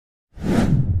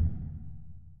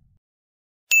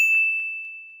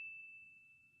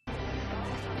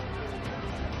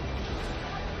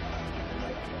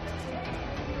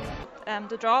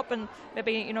to drop, and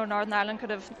maybe Northern Ireland could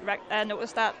have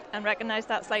noticed that and recognised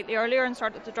that slightly earlier and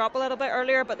started to drop a little bit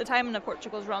earlier. But the timing of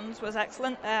Portugal's runs was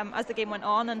excellent as the game went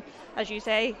on, and as you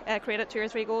say, created 2 or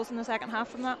 3 goals in the second half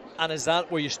from that. And is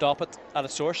that where you stop it at a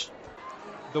source?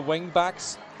 The wing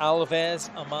backs, Alves,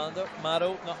 Amado.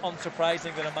 Not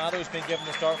unsurprising that Amado's been given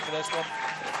the start for this one.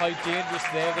 How dangerous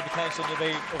they have the potential to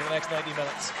be over the next 90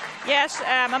 minutes. Yes,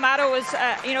 Amado was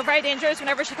very dangerous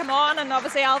whenever she came on, and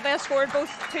obviously Alves scored 2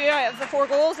 out of the 4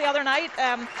 goals the other night,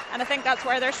 and I think that's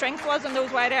where their strength was in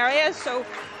those wide areas. So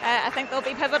I think they'll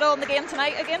be pivotal in the game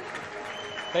tonight again.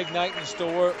 Big night in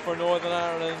store for Northern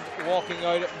Ireland, walking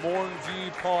out at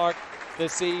Mornview Park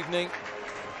this evening.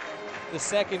 The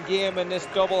second game in this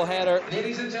double-header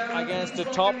against the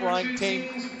top-ranked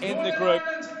team in the group.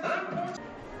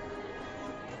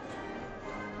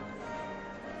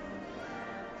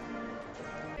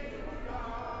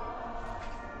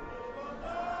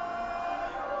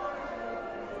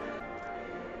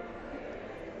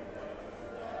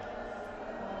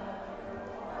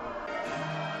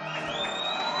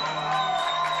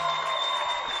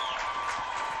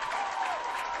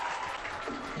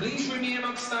 Please remain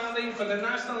upstanding for the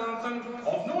national anthem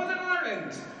of Northern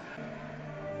Ireland.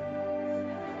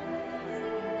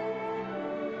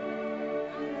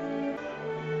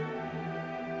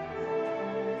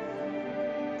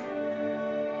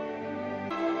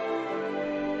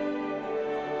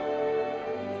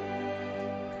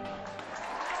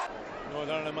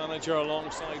 Northern Ireland manager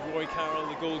alongside Roy Carroll,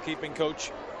 the goalkeeping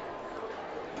coach.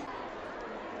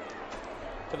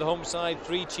 For the home side,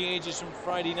 3 changes from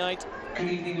Friday night. Good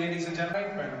evening, ladies and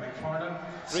gentlemen.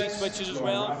 3 switches as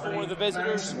well for the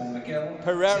visitors.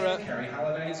 Pereira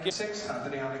is given 6,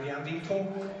 Adriana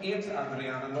Giandito. 8,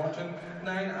 Adriana Norton.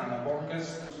 9, Ana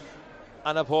Borges.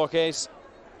 Ana Borges,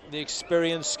 the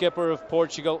experienced skipper of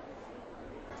Portugal.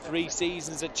 3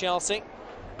 seasons at Chelsea.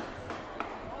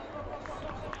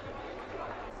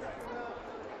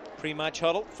 Pre-match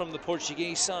huddle from the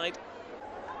Portuguese side.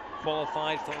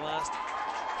 Qualified for the last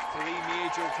 3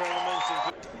 major tournaments.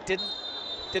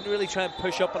 Didn't really try and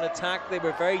push up an attack. They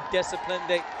were very disciplined.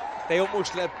 They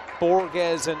almost let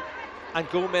Borges and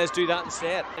Gomez do that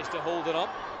instead. Is to hold it up.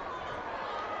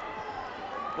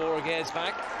 Borges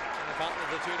back in the battle of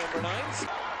the 2 number 9s.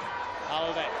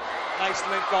 Holiday, nice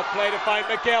link-up play to find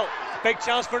McGill. Big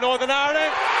chance for Northern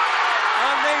Ireland,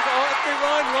 and they've hit the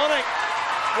ground running.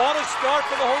 What a start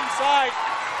for the home side.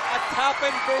 A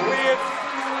tap-in for Wade.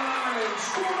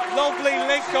 Lovely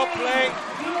link-up play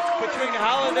between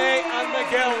Halliday and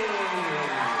McGill.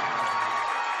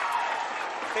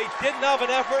 They didn't have an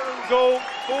effort and goal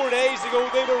 4 days ago.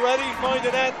 They were ready to find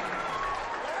the net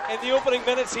in the opening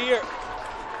minutes here.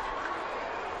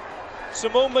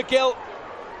 Simone McGill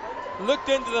looked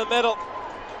into the middle,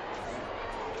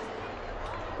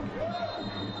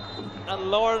 and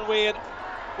Lauren Wade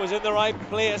was in the right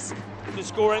place to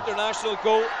score international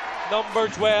goal number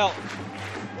 12.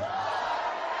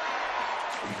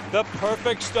 The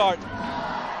perfect start.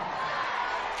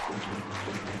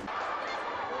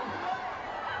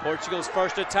 Portugal's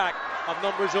first attack of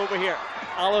numbers over here.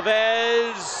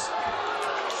 Alves,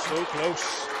 so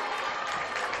close.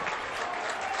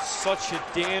 Such a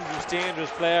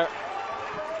dangerous player.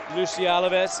 Lucy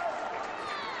Alves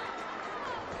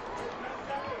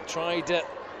tried to.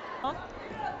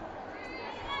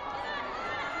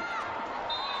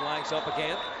 Flags up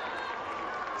again.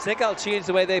 Think I'll change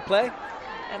the way they play.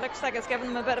 It looks like it's given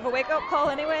them a bit of a wake-up call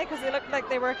anyway, because they looked like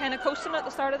they were kind of coasting at the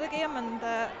start of the game, and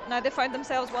now they found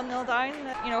themselves 1-0 down.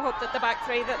 Hope that the back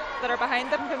 3 that are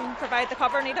behind them can provide the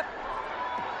cover needed.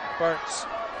 Burns,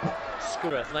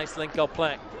 score. Nice link-up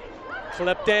play.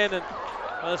 Flipped in, and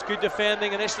it's good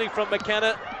defending initially from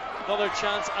McKenna. Another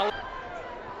chance.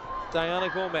 Diana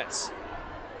Gomez.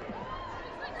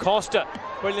 Costa,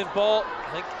 brilliant ball.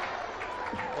 I think.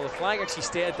 Well, the flag actually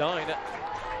stayed down.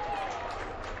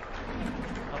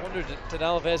 I wonder, did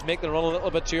Alves make the run a little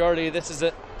bit too early? This is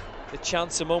the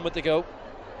chance, a moment to go.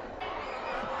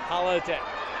 Halliday.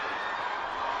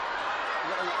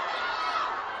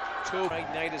 Toe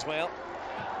right night as well.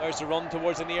 There's the run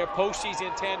towards the near post. She's the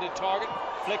intended target.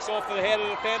 Flicks off to the head of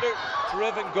the defender.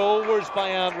 Driven goalwards by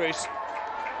Andrews.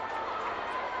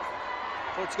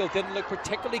 Portugal didn't look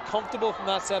particularly comfortable from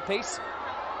that set piece.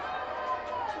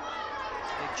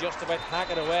 They just about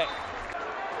hack it away.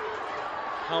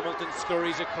 Hamilton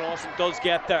scurries across and does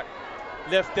get there.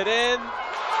 Lifted in.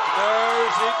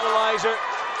 There's the equaliser.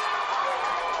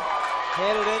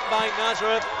 Headed in by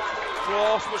Nazareth.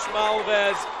 Cross was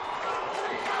Malvez.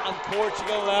 And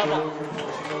Portugal level.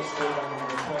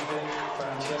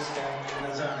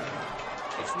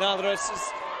 It's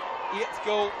Nazareth's 8th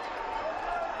goal.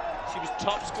 She was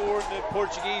top scorer in the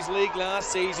Portuguese league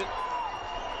last season.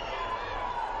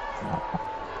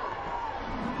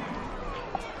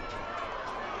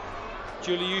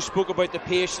 Julie, you spoke about the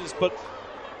patience, but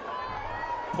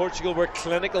Portugal were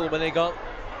clinical when they got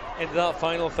into that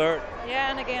final third.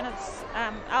 Yeah, and again, it's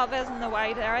Alves in the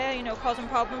wide area, you know, causing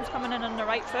problems, coming in on the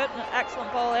right foot, and an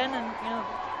excellent ball in, and you know,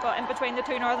 got in between the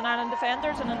two Northern Ireland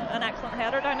defenders, and an excellent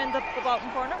header down into the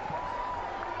bottom corner.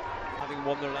 Having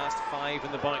won their last 5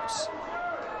 in the bounce.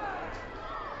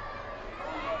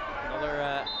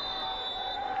 Another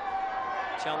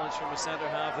challenge from a centre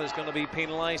half is going to be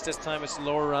penalised. This time it's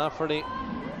Laura Rafferty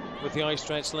with the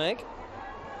outstretched leg.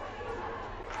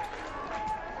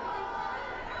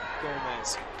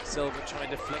 Gomez, Silva trying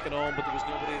to flick it on, but there was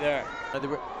nobody there.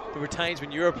 There were times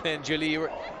when you were playing, Julie, you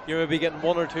were maybe getting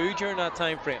 1 or 2 during that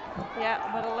time frame.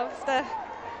 Yeah, middle of the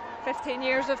 15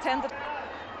 years of 10 to...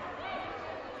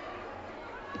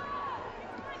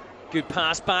 Good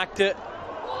pass back to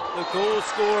the goal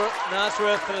scorer,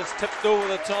 Nazareth, and it's tipped over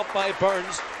the top by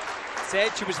Burns.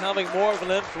 Said she was having more of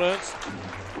an influence.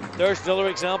 There's another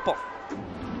example.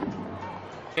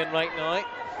 In right now,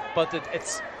 but it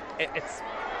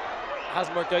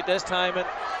hasn't worked out this time, and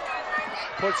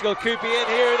Portugal could be in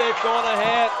here. They've gone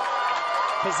ahead.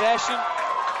 Possession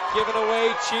given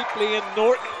away cheaply, and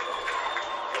Norton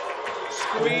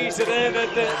squeeze it in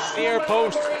at the near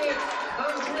post,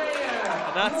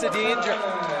 and that's the danger.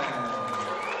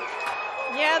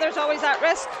 Yeah, there's always that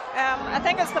risk. I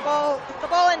think it's the ball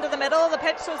into the middle of the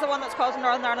pitch is the one that's causing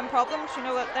Northern Ireland problems. You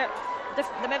know,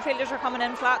 the midfielders are coming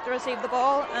in flat to receive the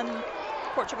ball, and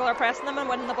Portugal are pressing them and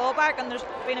winning the ball back, and there's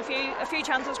been a few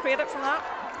chances created from that.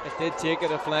 It did take a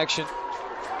deflection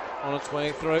on its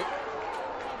way through.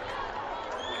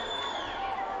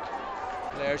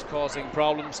 Players causing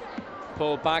problems.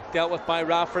 Pulled back, dealt with by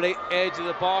Rafferty. Edge of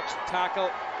the box,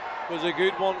 tackle was a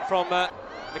good one from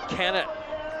McKenna.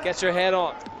 Gets her head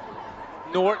on.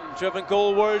 Norton driven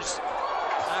goalwards.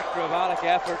 Acrobatic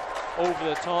effort over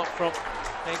the top from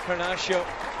Encarnacio.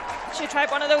 She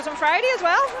tried one of those on Friday as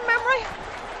well, from memory.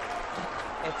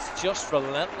 It's just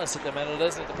relentless at the minute,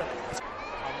 isn't it?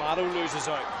 Amado loses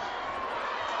out.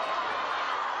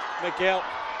 Miguel,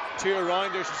 2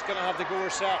 around her, she's going to have to go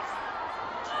herself.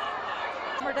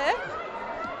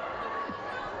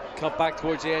 Cut back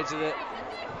towards the edge of the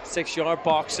 6-yard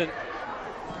box, and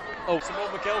Simone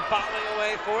McGill battling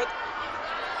away for it.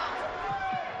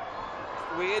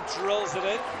 Wade drills it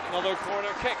in, another corner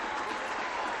kick.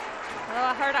 Well,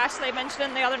 I heard Ashley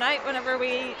mentioning the other night,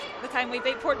 the time we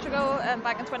beat Portugal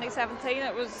back in 2017,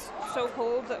 it was so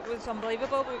cold, it was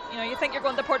unbelievable. You know, you think you're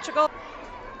going to Portugal.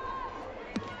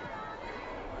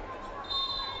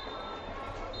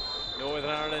 Northern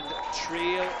Ireland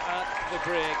trail at the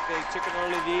break. They took an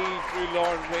early lead through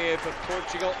Lauren Wade, but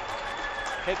Portugal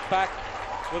hit back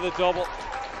with a double.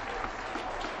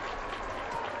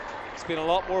 It's been a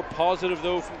lot more positive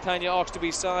though from Tanya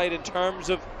Oxtoby's side in terms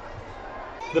of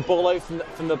the ball out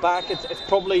from the back. It's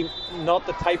probably not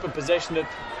the type of position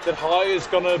that Howe is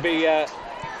going to be.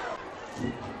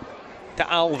 To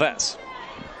Alves.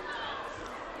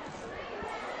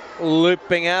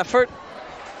 Looping effort.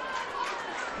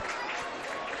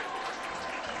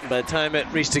 By the time it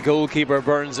reached the goalkeeper,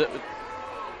 Burns, it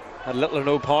had little or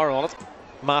no power on it.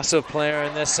 Massive player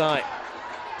in this side.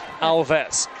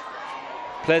 Alves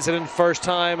plays it in first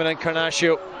time, and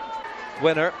Encarnacio,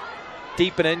 winner,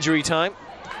 deep in injury time.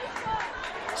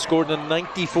 Scored in the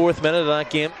 94th minute of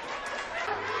that game.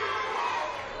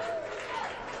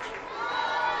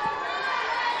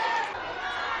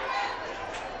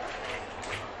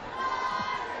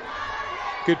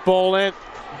 Good ball in.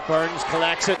 Burns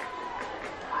collects it.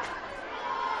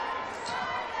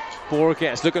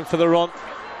 Borges looking for the run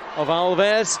of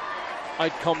Alves.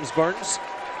 Out comes Burns.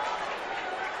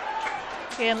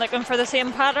 Again, looking for the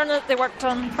same pattern that they worked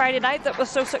on Friday night that was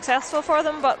so successful for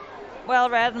them, but well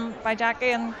read by Jackie,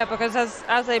 and because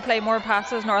as they play more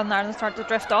passes, Northern Ireland start to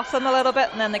drift off them a little bit,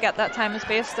 and then they get that time and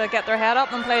space to get their head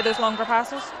up and play those longer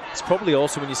passes. It's probably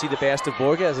also when you see the best of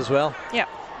Borges as well. Yeah.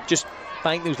 Just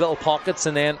find those little pockets,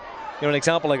 and then, you know, an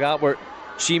example like that where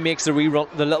she makes the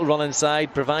little run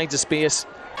inside, provides a space.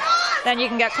 Then you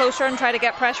can get closer and try to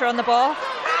get pressure on the ball.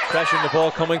 Pressure on the ball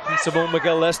coming from Simone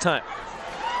McGill this time.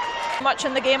 Much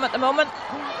in the game at the moment.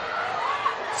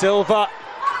 Silva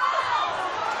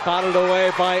battled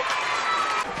away by.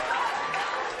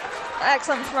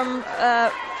 Excellent from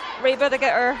Reba to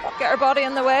get her body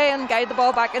in the way and guide the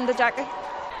ball back into Jackie.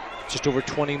 Just over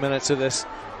 20 minutes of this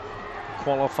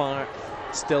qualifier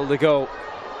still to go.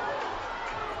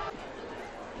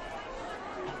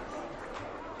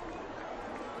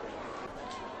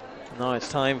 Now it's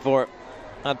time for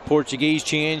at Portuguese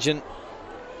change, and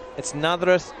it's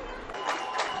Nothern,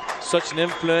 such an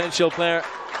influential player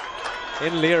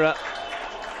in Lira.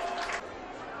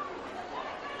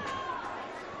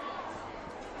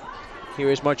 Here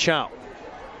is Marchal.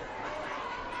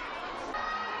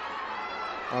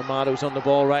 Armado's on the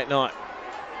ball right now.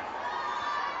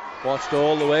 Watched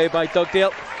all the way by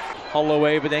Dugdale.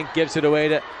 Holloway, but then gives it away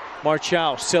to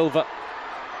Marchal. Silva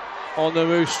on the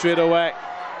move straight away.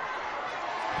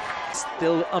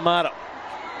 Still Amado.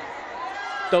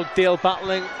 Dugdale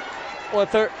battling with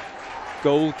her.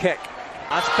 Goal kick.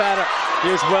 That's better.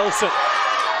 Here's Wilson.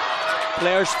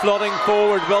 Players flooding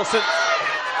forward. Wilson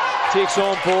takes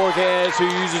on Borges, who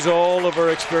uses all of her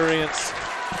experience.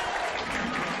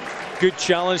 Good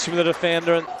challenge from the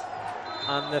defender.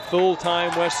 And the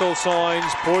full-time whistle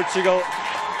sounds. Portugal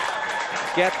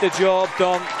get the job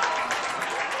done.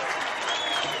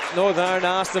 Nothern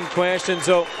asked them questions,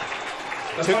 so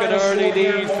took an early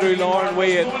lead through Lauren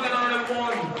Wade,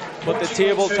 but the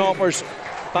table toppers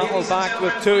battled back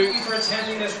with two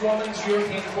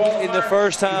in the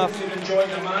first half.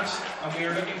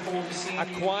 A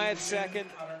quiet second.